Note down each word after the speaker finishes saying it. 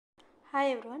Hi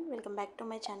everyone, welcome back to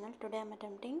my channel. Today I am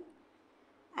attempting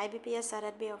IBPS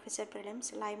RRB Officer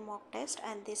Prelims live mock test,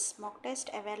 and this mock test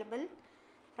available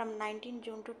from 19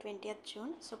 June to 20th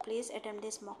June. So please attempt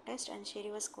this mock test and share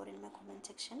your score in my comment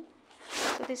section.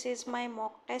 So this is my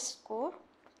mock test score.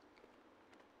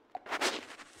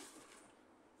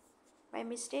 By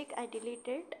mistake I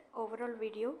deleted overall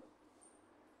video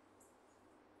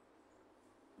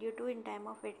due to in time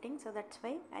of editing, so that's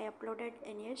why I uploaded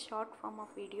in a short form of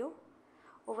video.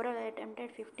 Overall I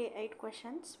attempted 58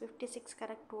 questions, 56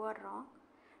 correct, 2 are wrong.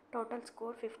 Total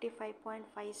score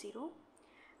 55.50.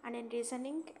 And in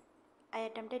reasoning I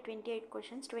attempted 28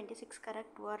 questions, 26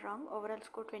 correct, 2 are wrong. Overall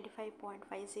score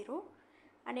 25.50.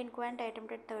 And in quant I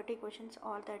attempted 30 questions,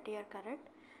 all 30 are correct.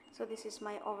 So this is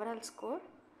my overall score.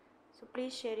 So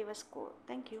please share your score.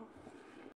 Thank you.